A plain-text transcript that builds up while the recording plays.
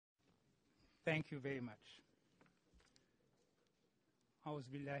Thank you very much. أعوذ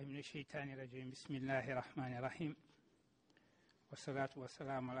بالله من الشيطان الرجيم بسم الله الرحمن الرحيم والصلاة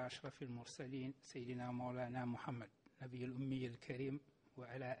والسلام على أشرف المرسلين سيدنا مولانا محمد نبي الأمي الكريم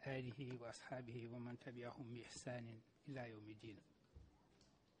وعلى آله وأصحابه ومن تبعهم بإحسان إلى يوم الدين.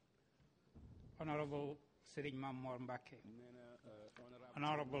 Honorable Souleymane Bachir Diagne,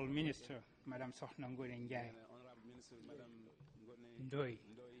 Honorable Minister Madame Sokhna Ngoné Ndiaye Ndoye,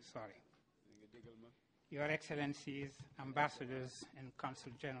 sorry, Your Excellencies, Ambassadors and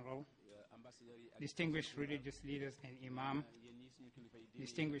Consul General, distinguished religious leaders and Imam,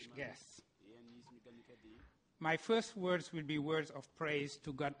 distinguished guests. My first words will be words of praise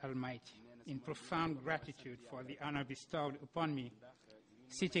to God Almighty in profound gratitude for the honor bestowed upon me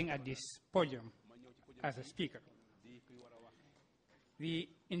sitting at this podium as a speaker. The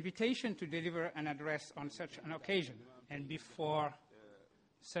invitation to deliver an address on such an occasion and before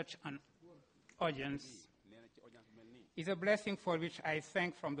such an audience is a blessing for which I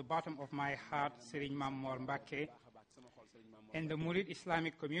thank from the bottom of my heart Souleymane Bachir and the Murid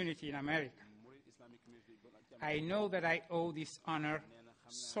Islamic community in America. I know that I owe this honor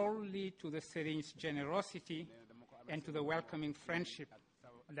solely to the Serine's generosity and to the welcoming friendship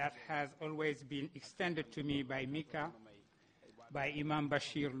that has always been extended to me by Mika, by Imam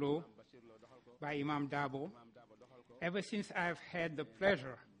Bashir Lo, by Imam Dabo, ever since I've had the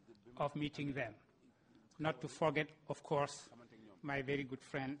pleasure of meeting them. Not to forget, of course, my very good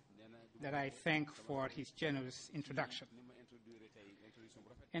friend that I thank for his generous introduction.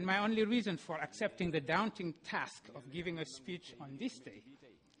 And my only reason for accepting the daunting task of giving a speech on this day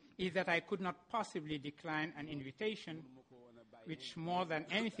is that I could not possibly decline an invitation which more than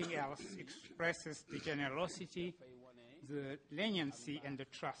anything else expresses the generosity, the leniency, and the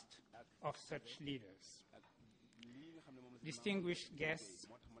trust of such leaders. Distinguished guests,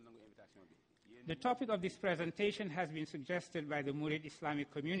 the topic of this presentation has been suggested by the Murid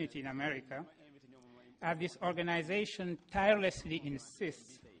Islamic community in America, as this organization tirelessly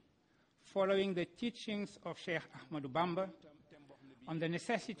insists, following the teachings of Sheikh Ahmadou Bamba, on the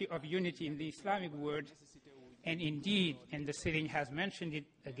necessity of unity in the Islamic world, and indeed, and the Serine has mentioned it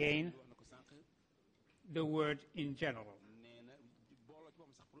again, the word in general.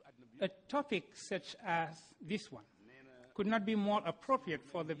 A topic such as this one could not be more appropriate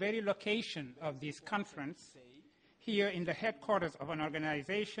for the very location of this conference, here in the headquarters of an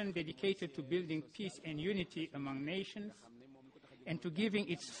organization dedicated to building peace and unity among nations and to giving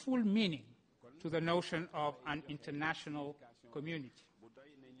its full meaning to the notion of an international community.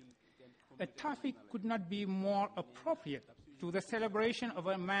 A topic could not be more appropriate to the celebration of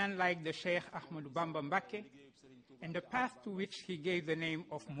a man like the Sheikh Ahmadou Bamba Mbacké and the path to which he gave the name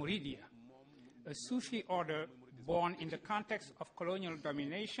of Muridia, a Sufi order born in the context of colonial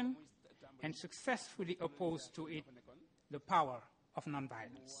domination and successfully opposed to it the power of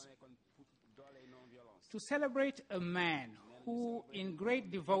nonviolence. To celebrate a man who, in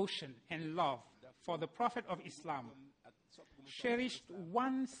great devotion and love for the Prophet of Islam, cherished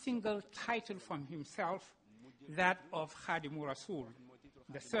one single title from himself, that of Khadimur Rasul,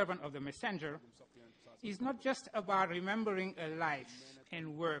 the servant of the messenger, is not just about remembering a life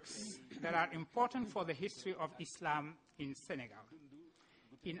and works that are important for the history of Islam in Senegal,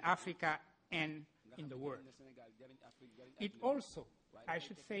 in Africa, and in the world. It also, I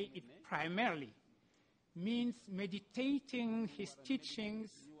should say it primarily, means meditating his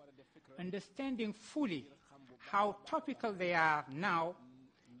teachings, understanding fully how topical they are now,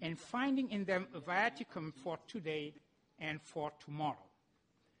 and finding in them a viaticum for today and for tomorrow,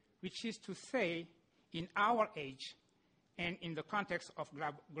 which is to say, in our age and in the context of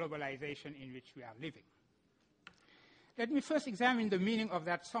globalization in which we are living. Let me first examine the meaning of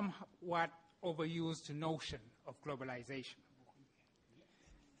that somewhat overused notion of globalization.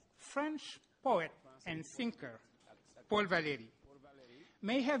 French poet and thinker Paul Valéry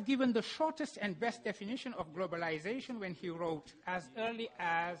may have given the shortest and best definition of globalization when he wrote, as early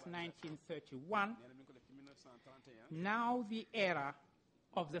as 1931, "Now the era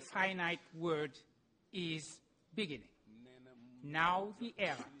of the finite word is beginning." Now the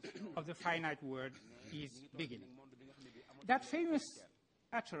era of the finite word is beginning. That famous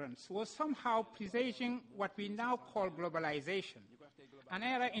utterance was somehow presaging what we now call globalization, an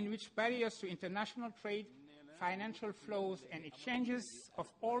era in which barriers to international trade, financial flows, and exchanges of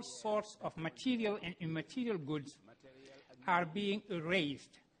all sorts of material and immaterial goods are being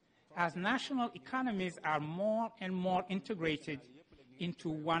erased as national economies are more and more integrated into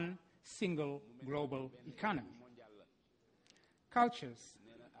one single global economy. Cultures,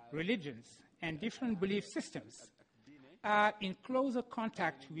 religions, and different belief systems are in closer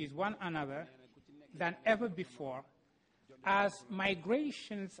contact with one another than ever before, as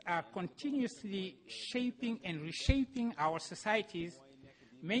migrations are continuously shaping and reshaping our societies,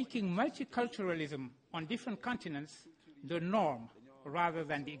 making multiculturalism on different continents the norm rather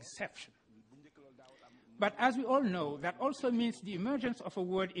than the exception. But as we all know, that also means the emergence of a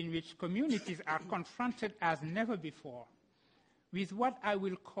world in which communities are confronted as never before with what I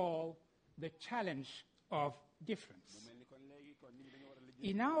will call the challenge of difference.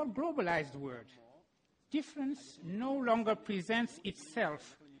 In our globalized world, difference no longer presents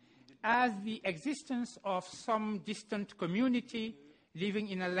itself as the existence of some distant community living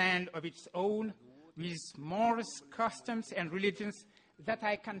in a land of its own with mores, customs, and religions that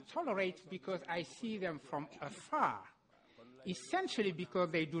I can tolerate because I see them from afar, essentially because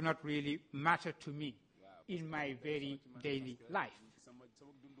they do not really matter to me in my very daily life.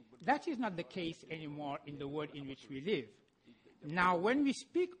 That is not the case anymore in the world in which we live. Now, when we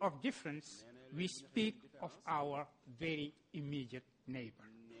speak of difference, we speak of our very immediate neighbor.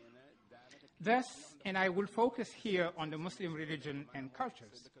 Thus, and I will focus here on the Muslim religion and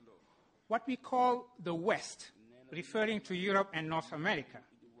cultures, what we call the West, referring to Europe and North America,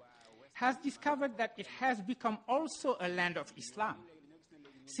 has discovered that it has become also a land of Islam.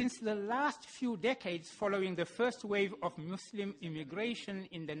 Since the last few decades following the first wave of Muslim immigration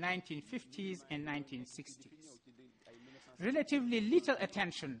in the 1950s and 1960s, relatively little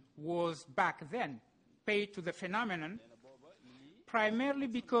attention was back then paid to the phenomenon, primarily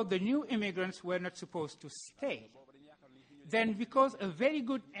because the new immigrants were not supposed to stay, then because a very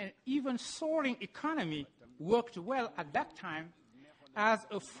good and even soaring economy worked well at that time as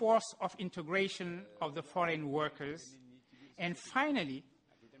a force of integration of the foreign workers, and finally,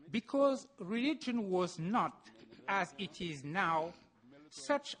 because religion was not, as it is now,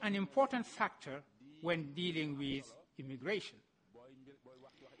 such an important factor when dealing with immigration.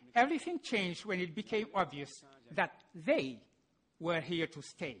 Everything changed when it became obvious that they were here to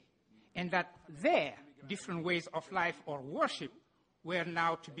stay, and that their different ways of life or worship were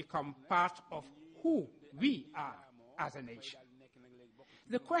now to become part of who we are as a nation.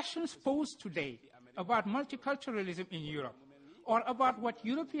 The questions posed today about multiculturalism in Europe, or about what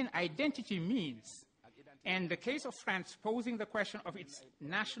European identity means, and the case of France posing the question of its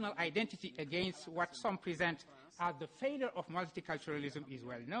national identity against what some present as the failure of multiculturalism is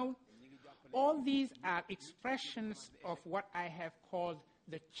well known. All these are expressions of what I have called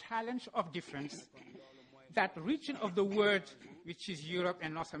the challenge of difference that region of the world, which is Europe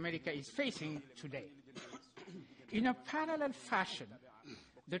and North America, is facing today. In a parallel fashion,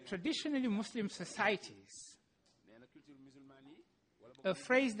 the traditionally Muslim societies, a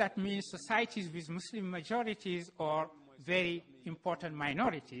phrase that means societies with Muslim majorities or very important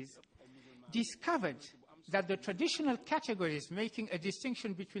minorities, discovered that the traditional categories making a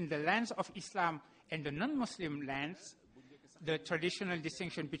distinction between the lands of Islam and the non-Muslim lands, the traditional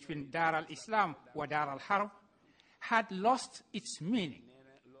distinction between Dar al-Islam wa Dar al-Harb, had lost its meaning.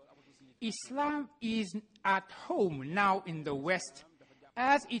 Islam is at home now in the West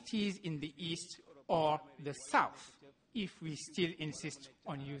as it is in the East or the South, if we still insist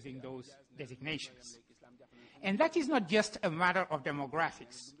on using those designations. And that is not just a matter of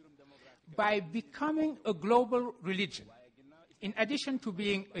demographics. By becoming a global religion, in addition to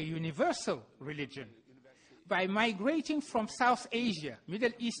being a universal religion, by migrating from South Asia,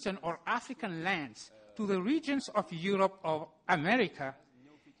 Middle Eastern or African lands to the regions of Europe or America,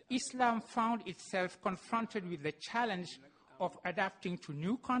 Islam found itself confronted with the challenge of adapting to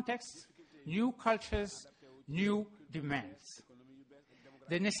new contexts, new cultures, new demands.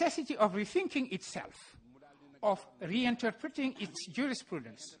 The necessity of rethinking itself, of reinterpreting its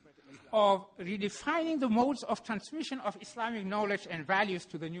jurisprudence, of redefining the modes of transmission of Islamic knowledge and values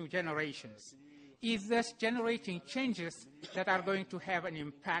to the new generations, is thus generating changes that are going to have an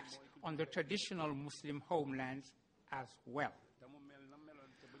impact on the traditional Muslim homelands as well.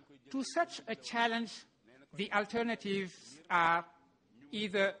 To such a challenge, the alternatives are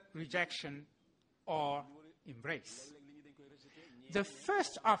either rejection or embrace. The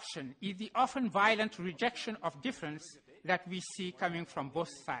first option is the often violent rejection of difference that we see coming from both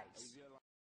sides.